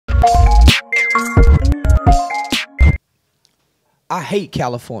I hate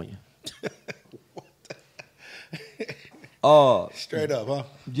California. Straight up, huh?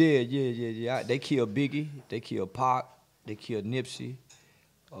 Yeah. They killed Biggie. They killed Pac. They killed Nipsey.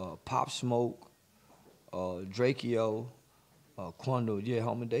 Pop Smoke. Drakeo. Quando. Yeah,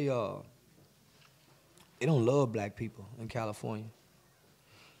 homie. They don't love black people in California.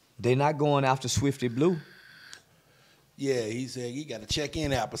 They not going after Swifty Blue. Yeah, he said he got a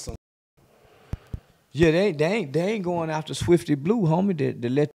check-in app or something. Yeah, they ain't going after Swifty Blue, homie. To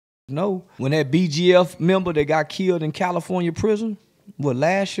let you know, when that BGF member that got killed in California prison, what,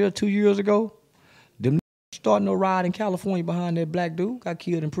 last year, 2 years ago, them starting a ride in California behind that black dude, got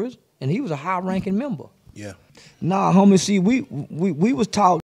killed in prison, and he was a high-ranking member. Yeah. Nah, homie. See, we was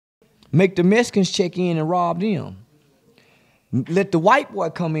taught make the Mexicans check in and rob them. Let the white boy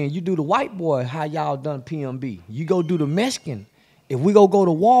come in. You do the white boy how y'all done PNB. You go do the Mexican. If we go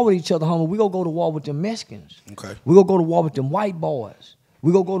to war with each other, homie, we go to war with the Mexicans. Okay. We go to war with them white boys.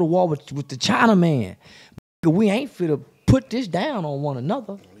 We go to war with the Chinaman. We ain't fit to put this down on one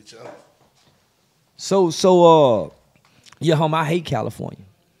another. So yeah, homie, I hate California.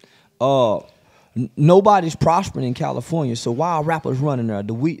 Nobody's prospering in California, so why are rappers running there?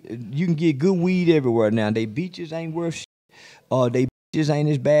 You can get good weed everywhere now. They beaches ain't worth shit. They beaches ain't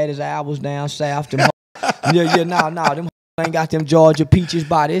as bad as ours down south. Them nah, them ain't got them Georgia peaches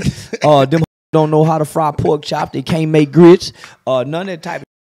bodies. Them don't know how to fry pork chop. They can't make grits. None of that type of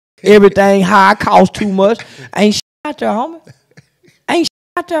everything high, cost too much. Ain't shit out there, homie. Ain't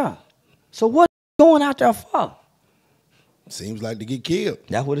shit out there. So what going out there for? Seems like to get killed.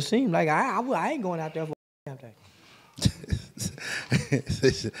 That's what it seemed like. I ain't going out there for thing.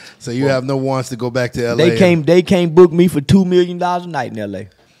 So you have no wants to go back to LA? They can't book me for $2 million a night in LA.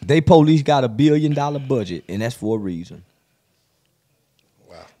 They police got $1 billion budget, and that's for a reason.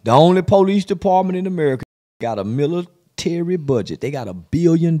 Wow. The only police department in America got a military budget. They got $1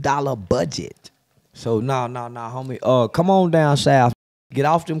 billion budget. So nah, homie. Come on down south. Get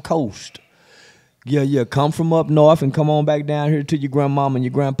off them coast. Yeah. Come from up north and come on back down here to your grandmama and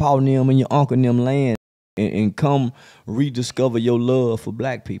your grandpa and them and your uncle and them land and come rediscover your love for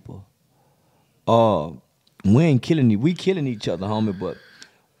black people. We ain't killing we killing each other, homie, but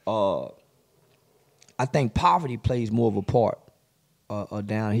I think poverty plays more of a part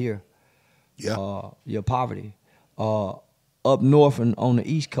down here. Yeah. Poverty. Up north and on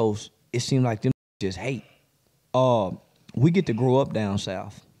the East Coast, it seems like them just hate. We get to grow up down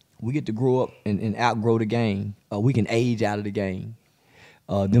south. We get to grow up and outgrow the game. We can age out of the game.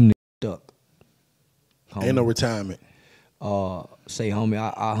 Them niggas stuck. Homie. Ain't no retirement. Say, homie,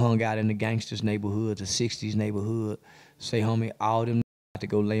 I hung out in the gangsters' neighborhood, the 60s neighborhood. Say, homie, all them got to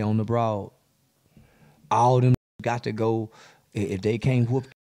go lay on the broad. All them got to go, if they can't whoop,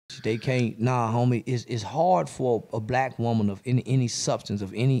 they can't, nah, homie, it's hard for a black woman of any substance,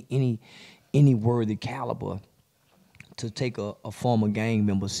 of any worthy caliber to take a former gang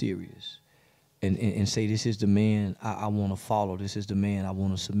member serious and say, this is the man I want to follow. This is the man I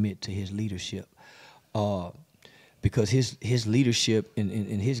want to submit to his leadership. Because his leadership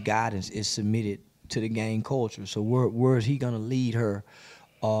and his guidance is submitted to the gang culture. So where is he going to lead her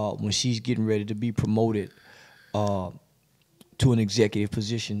when she's getting ready to be promoted to an executive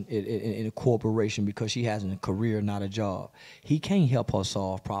position in a corporation because she has a career, not a job? He can't help her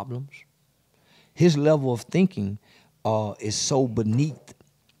solve problems. His level of thinking is so beneath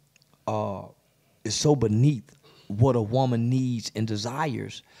what a woman needs and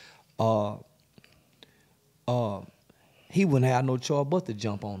desires. He wouldn't have no choice but to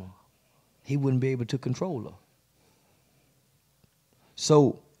jump on her. He wouldn't be able to control her.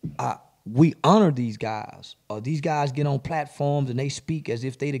 So we honor these guys. These guys get on platforms and they speak as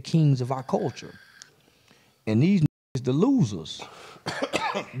if they the kings of our culture. And these is the losers.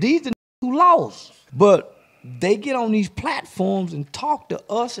 These the who lost. But they get on these platforms and talk to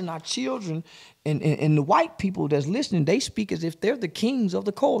us and our children and the white people that's listening. They speak as if they're the kings of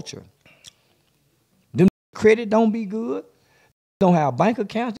the culture. Them credit don't be good. Don't have bank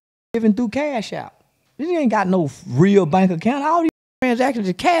accounts. Living through Cash App. This ain't got no real bank account. All these transactions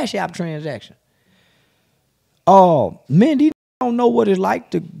are Cash App transactions. Man, these don't know what it's like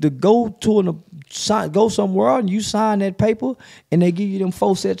to go go somewhere and you sign that paper and they give you them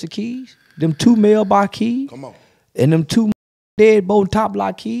 4 sets of keys, them 2 mailbox keys. Come on. And them 2 deadbolt top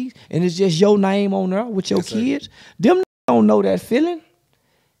lock keys, and it's just your name on there with your kids. Sir. Them don't know that feeling.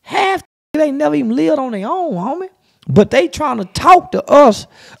 Half they ain't never even lived on their own, homie. But they trying to talk to us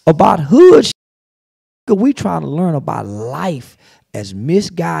about hood shit. We trying to learn about life as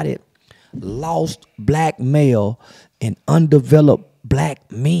misguided, lost black male and undeveloped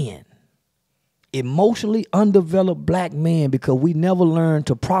black men. emotionally undeveloped black men because we never learned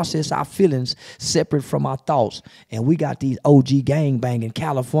to process our feelings separate from our thoughts. And we got these OG gangbang in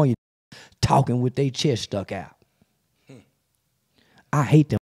California talking with their chest stuck out. I hate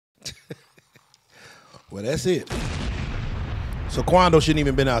them. Well, that's it. So Quando shouldn't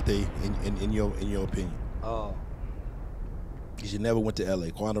even been out there in your opinion. He should never went to LA.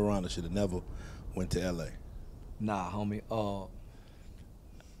 Quando Rondo should have never went to LA. Nah, homie.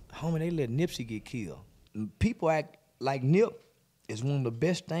 Homie, they let Nipsey get killed. People act like Nip is one of the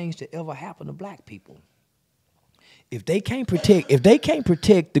best things to ever happen to black people. If they can't protect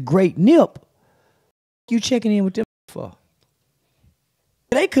the great Nip, you checking in with them for?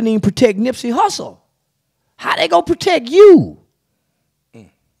 They couldn't even protect Nipsey Hussle. How they gonna protect you?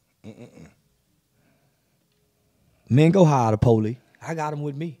 Men, go hire the police. I got them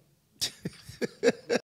with me.